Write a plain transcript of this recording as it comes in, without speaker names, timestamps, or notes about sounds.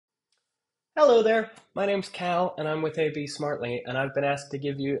Hello there, my name's Cal and I'm with ABsmartly, and I've been asked to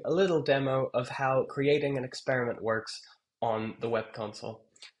give you a little demo of how creating an experiment works on the web console.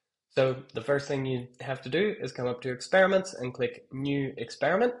 So the first thing you have to do is come up to experiments and click new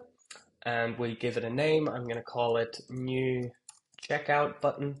experiment, and we give it a name. I'm going to call it new checkout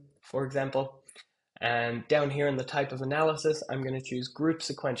button, for example. And down here in the type of analysis, I'm going to choose group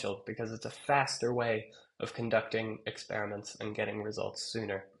sequential because it's a faster way of conducting experiments and getting results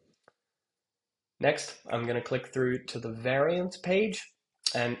sooner. Next, I'm going to click through to the variance page,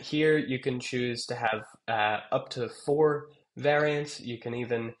 and here you can choose to have up to 4 variants. You can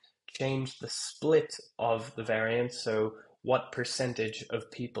even change the split of the variance, so what percentage of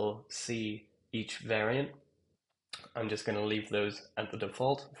people see each variant. I'm just going to leave those at the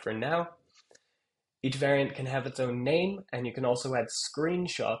default for now. Each variant can have its own name, and you can also add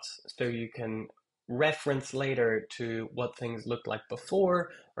screenshots so you can reference later to what things looked like before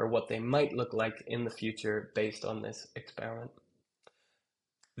or what they might look like in the future based on this experiment.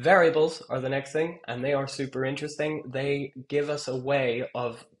 Variables are the next thing, and they are super interesting. They give us a way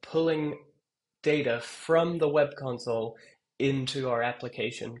of pulling data from the web console into our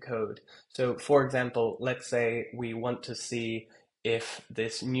application code. So for example, let's say we want to see if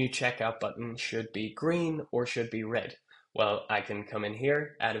this new checkout button should be green or should be red. Well, I can come in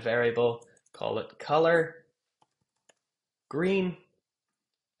here, add a variable, call it color, green,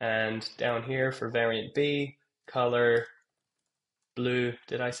 and down here for variant B, color, blue.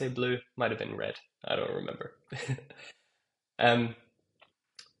 Did I say blue? Might have been red. I don't remember. um,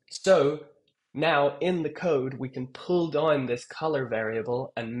 So now in the code, we can pull down this color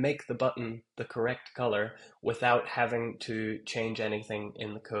variable and make the button the correct color without having to change anything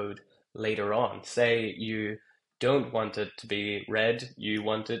in the code later on. Say you don't want it to be red, you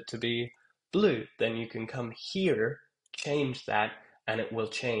want it to be blue, then you can come here, change that, and it will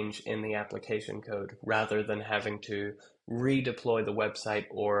change in the application code rather than having to redeploy the website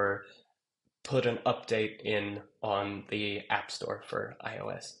or put an update in on the App Store for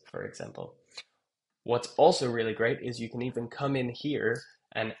iOS, for example. What's also really great is you can even come in here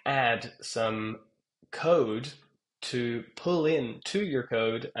and add some code to pull in to your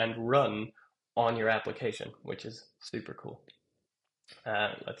code and run on your application, which is super cool.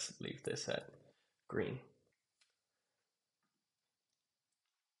 Let's leave this at green.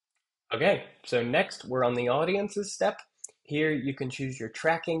 Okay, so next we're on the audiences step. Here you can choose your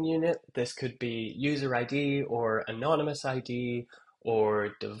tracking unit. This could be user ID or anonymous ID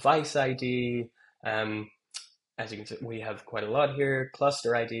or device ID. Um, as you can see, we have quite a lot here.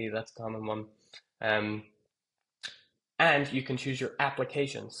 Cluster ID, that's a common one. Um, and you can choose your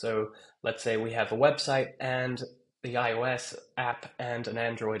application. So let's say we have a website and the iOS app and an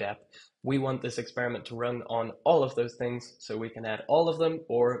Android app. We want this experiment to run on all of those things, so we can add all of them,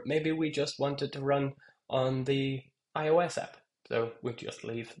 or maybe we just want it to run on the iOS app. So we just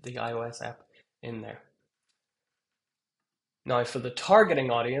leave the iOS app in there. Now for the targeting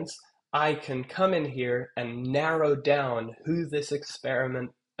audience, I can come in here and narrow down who this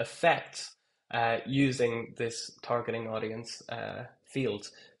experiment affects using this targeting audience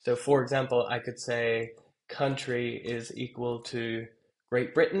fields. So for example, I could say country is equal to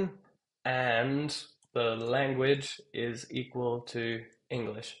Great Britain and the language is equal to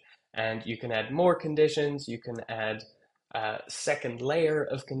English. And you can add more conditions, you can add second layer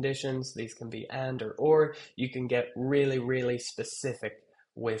of conditions. These can be and or. You can get really, really specific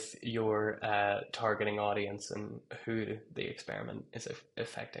with your targeting audience and who the experiment is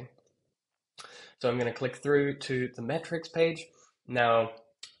affecting. So I'm going to click through to the metrics page. Now,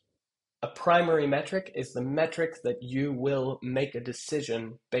 a primary metric is the metric that you will make a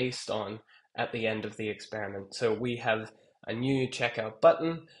decision based on at the end of the experiment. So we have a new checkout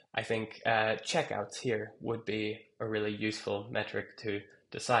button. I think checkouts here would be a really useful metric to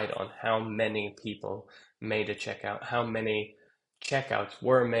decide on how many people made a checkout, how many checkouts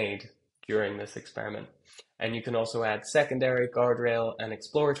were made during this experiment. And you can also add secondary, guardrail, and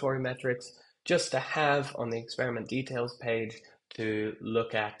exploratory metrics just to have on the experiment details page to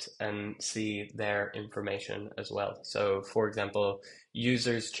look at and see their information as well. So for example,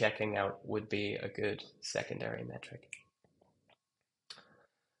 users checking out would be a good secondary metric.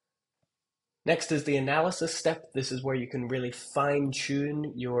 Next is the analysis step. This is where you can really fine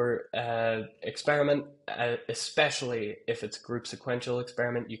tune your experiment, especially if it's a group sequential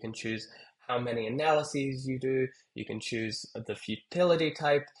experiment. You can choose how many analyses you do. You can choose the futility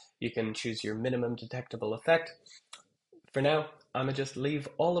type. You can choose your minimum detectable effect. For now, I'm gonna just leave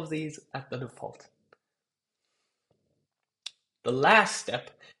all of these at the default. The last step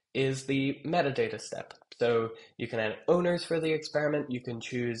is the metadata step. So you can add owners for the experiment. You can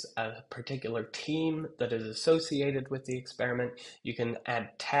choose a particular team that is associated with the experiment. You can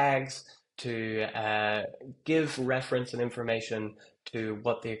add tags to give reference and information to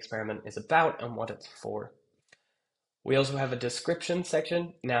what the experiment is about and what it's for. We also have a description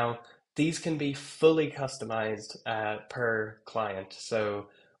section. Now, these can be fully customized per client. So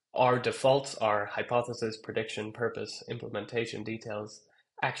our defaults are hypothesis, prediction, purpose, implementation details,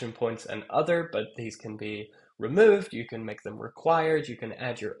 action points, and other, but these can be removed. You can make them required. You can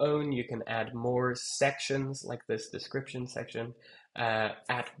add your own. You can add more sections like this description section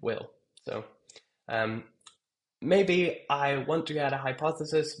at will. So maybe I want to add a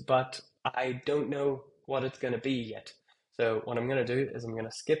hypothesis, but I don't know what it's going to be yet. So what I'm going to do is I'm going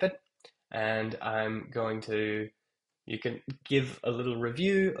to skip it, and I'm going to, you can give a little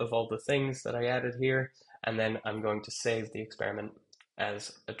review of all the things that I added here, and then I'm going to save the experiment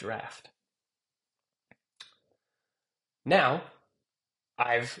as a draft. Now,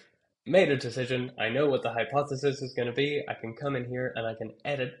 I've made a decision. I know what the hypothesis is going to be. I can come in here and I can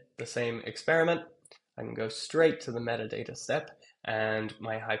edit the same experiment. I can go straight to the metadata step, and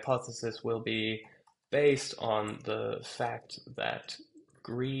my hypothesis will be based on the fact that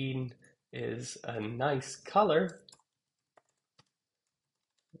green is a nice color.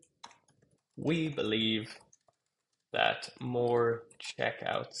 We believe that more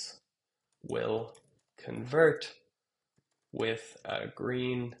checkouts will convert with a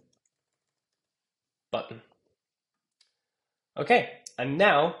green button. Okay, and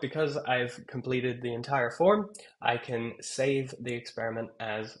now, because I've completed the entire form, I can save the experiment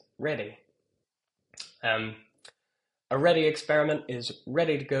as ready. A ready experiment is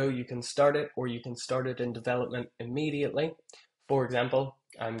ready to go. You can start it, or you can start it in development immediately. For example,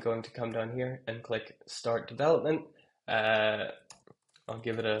 I'm going to come down here and click Start Development. I'll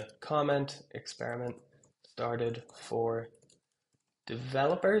give it a comment, experiment started for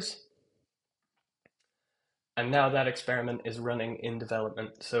developers. And now that experiment is running in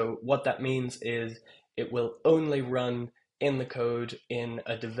development. So what that means is it will only run in the code in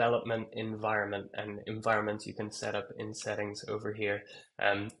a development environment, and environments you can set up in settings over here.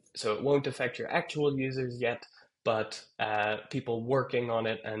 So it won't affect your actual users yet, but people working on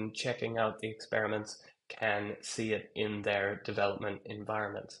it and checking out the experiments can see it in their development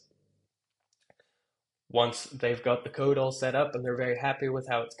environments. Once they've got the code all set up and they're very happy with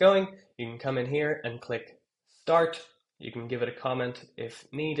how it's going, you can come in here and click Start. You can give it a comment if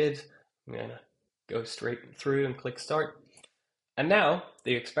needed. I'm going to go straight through and click Start. And now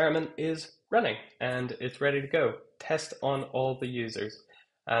the experiment is running and it's ready to go. Test on all the users.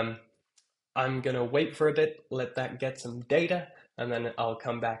 I'm going to wait for a bit, let that get some data, and then I'll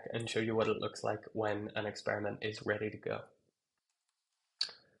come back and show you what it looks like when an experiment is ready to go.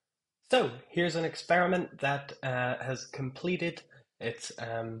 So here's an experiment that has completed its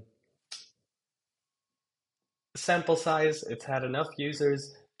sample size. It's had enough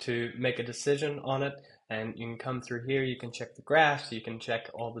users to make a decision on it, and you can come through here, you can check the graphs, you can check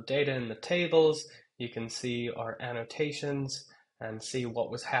all the data in the tables, you can see our annotations and see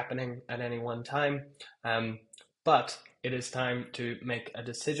what was happening at any one time. But it is time to make a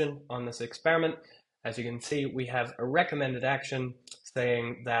decision on this experiment. As you can see, we have a recommended action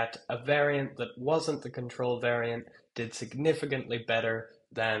saying that a variant that wasn't the control variant did significantly better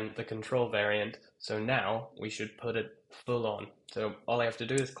than the control variant. So now we should put it full on. So all I have to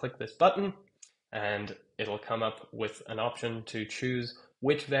do is click this button and it'll come up with an option to choose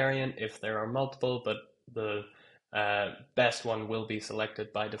which variant if there are multiple, but the best one will be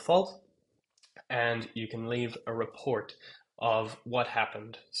selected by default. And you can leave a report of what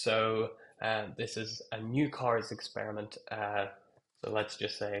happened. So this is a new cards experiment. So let's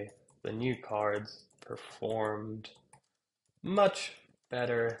just say the new cards performed much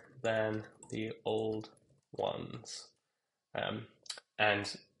better than the old ones.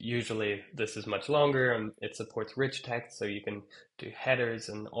 And usually this is much longer and it supports rich text, so you can do headers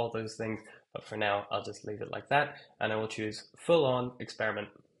and all those things. But for now, I'll just leave it like that, and I will choose full on experiment.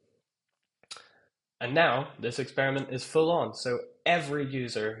 And now this experiment is full on. So every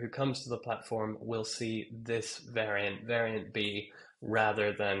user who comes to the platform will see this variant, variant B,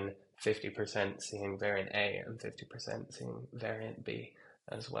 rather than 50% seeing variant A and 50% seeing variant B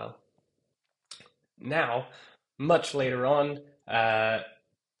as well. Now, much later on,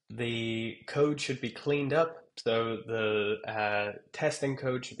 the code should be cleaned up. So the testing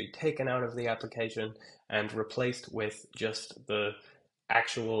code should be taken out of the application and replaced with just the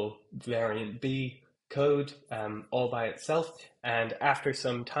actual variant B code all by itself. And after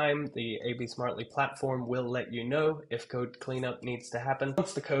some time, the ABsmartly platform will let you know if code cleanup needs to happen.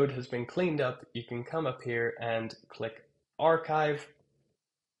 Once the code has been cleaned up, you can come up here and click Archive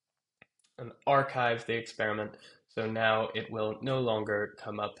and archive the experiment. So now it will no longer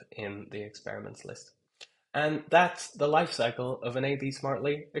come up in the experiments list. And that's the life cycle of an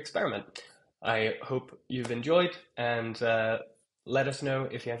ABsmartly experiment. I hope you've enjoyed, and let us know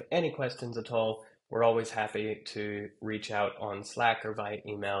if you have any questions at all. We're always happy to reach out on Slack or via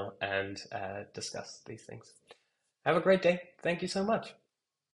email and discuss these things. Have a great day. Thank you so much.